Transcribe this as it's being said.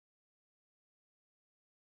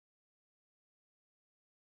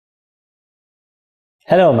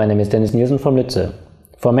Hello, my name is Dennis Nielsen from LÜTZE.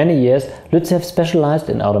 For many years, LÜTZE have specialized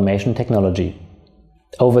in automation technology.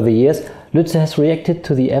 Over the years, LÜTZE has reacted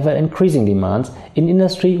to the ever-increasing demands in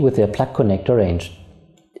industry with their plug connector range.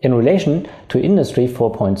 In relation to Industry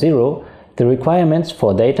 4.0, the requirements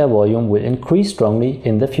for data volume will increase strongly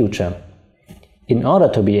in the future. In order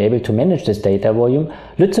to be able to manage this data volume,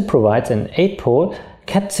 LÜTZE provides an 8-pole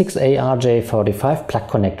Cat6a RJ45 plug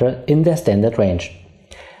connector in their standard range.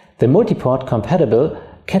 The multi-port compatible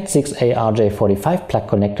Cat6a RJ45 plug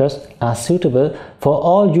connectors are suitable for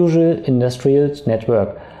all usual industrial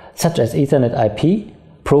network such as Ethernet IP,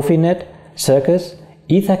 Profinet, Circus,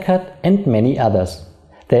 EtherCAT and many others.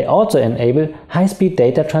 They also enable high-speed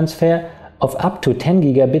data transfer of up to 10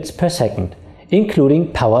 gigabits per second,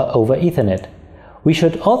 including power over Ethernet. We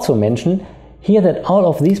should also mention here that all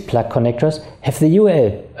of these plug connectors have the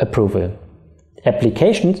UL approval.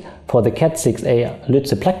 Applications for the Cat6a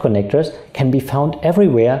LÜTZE plug connectors can be found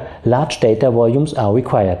everywhere large data volumes are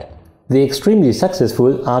required. The extremely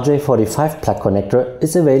successful RJ45 plug connector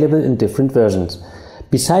is available in different versions.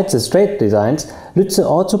 Besides the straight designs, LÜTZE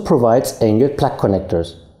also provides angled plug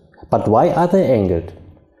connectors. But why are they angled?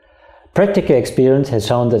 Practical experience has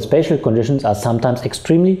shown that spatial conditions are sometimes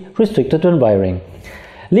extremely restricted when wiring,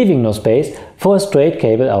 leaving no space for a straight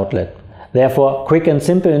cable outlet. Therefore, quick and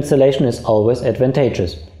simple installation is always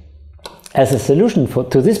advantageous. As a solution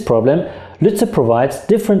to this problem, LÜTZE provides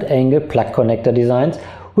different angle plug connector designs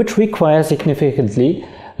which require significantly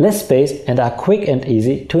less space and are quick and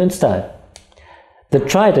easy to install. The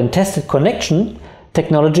tried and tested connection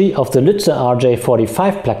technology of the LÜTZE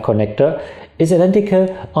RJ45 plug connector is identical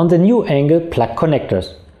on the new angle plug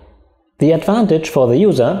connectors. The advantage for the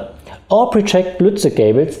user: all pre-checked LÜTZE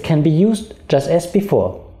cables can be used just as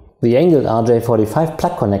before. The angled RJ45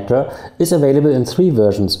 plug connector is available in 3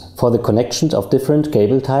 versions for the connections of different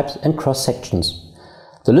cable types and cross-sections.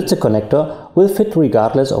 The LÜTZE connector will fit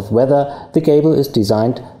regardless of whether the cable is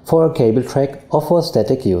designed for a cable track or for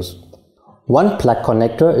static use. One plug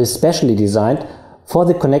connector is specially designed for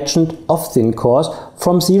the connection of thin cores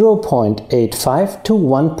from 0.85 to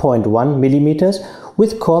 1.1 mm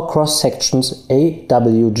with core cross-sections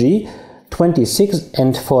AWG 26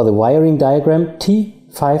 and for the wiring diagram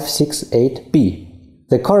T568B.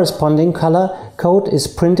 The corresponding color code is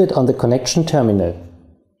printed on the connection terminal.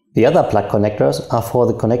 The other plug connectors are for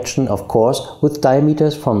the connection of cores with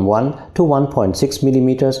diameters from 1 to 1.6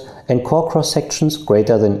 mm and core cross-sections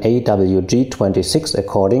greater than AWG 26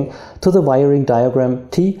 according to the wiring diagram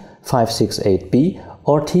T568B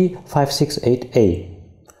or T568A.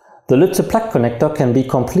 The LÜTZE plug connector can be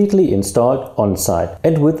completely installed on-site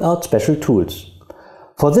and without special tools.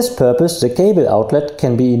 For this purpose, the cable outlet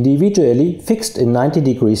can be individually fixed in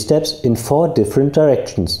 90-degree steps in 4 different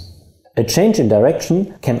directions. A change in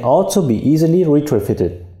direction can also be easily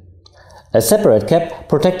retrofitted. A separate cap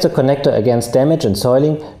protects the connector against damage and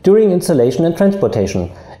soiling during installation and transportation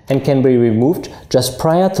and can be removed just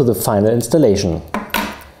prior to the final installation.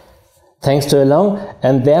 Thanks to a long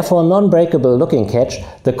and therefore non-breakable locking catch,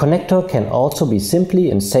 the connector can also be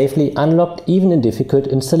simply and safely unlocked even in difficult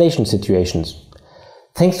installation situations.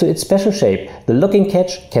 Thanks to its special shape, the locking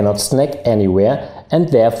catch cannot snag anywhere and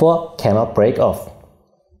therefore cannot break off.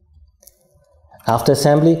 After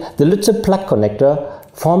assembly, the LÜTZE plug connector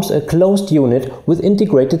forms a closed unit with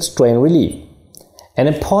integrated strain relief. An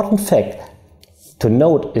important fact to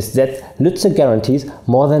note is that LÜTZE guarantees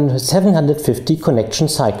more than 750 connection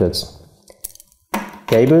cycles.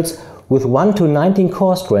 Cables with 1 to 19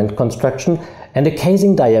 core strand construction and a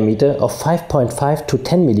casing diameter of 5.5 to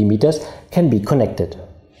 10 mm can be connected.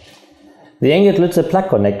 The angled LÜTZE plug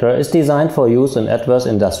connector is designed for use in adverse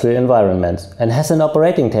industrial environments and has an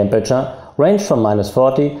operating temperature range from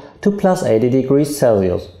 -40 to +80 degrees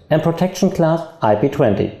Celsius and protection class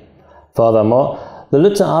IP20. Furthermore, the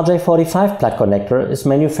LÜTZE RJ45 plug connector is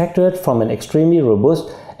manufactured from an extremely robust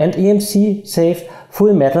and EMC-safe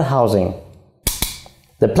full metal housing.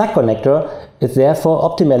 The plug connector is therefore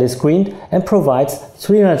optimally screened and provides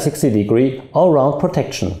 360-degree all-round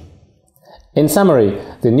protection. In summary,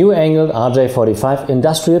 the new angled RJ45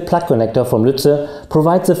 industrial plug connector from LÜTZE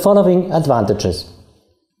provides the following advantages.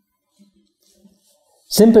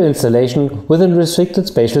 Simple installation within restricted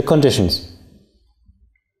spatial conditions.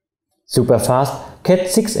 Super fast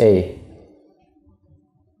Cat6a.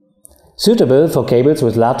 Suitable for cables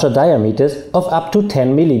with larger diameters of up to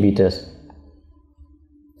 10 mm.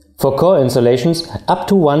 For core installations up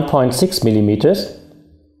to 1.6 mm.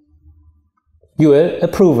 UL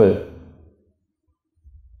approval.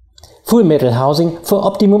 Full metal housing for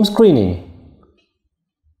optimum screening.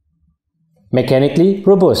 Mechanically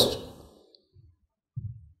robust.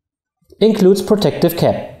 Includes protective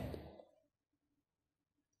cap.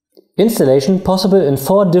 Installation possible in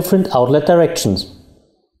 4 different outlet directions.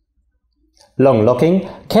 Long locking,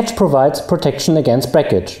 catch provides protection against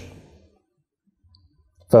breakage.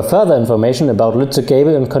 For further information about LÜTZE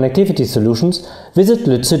cable and connectivity solutions, visit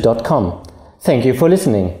lütze.com. Thank you for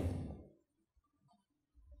listening.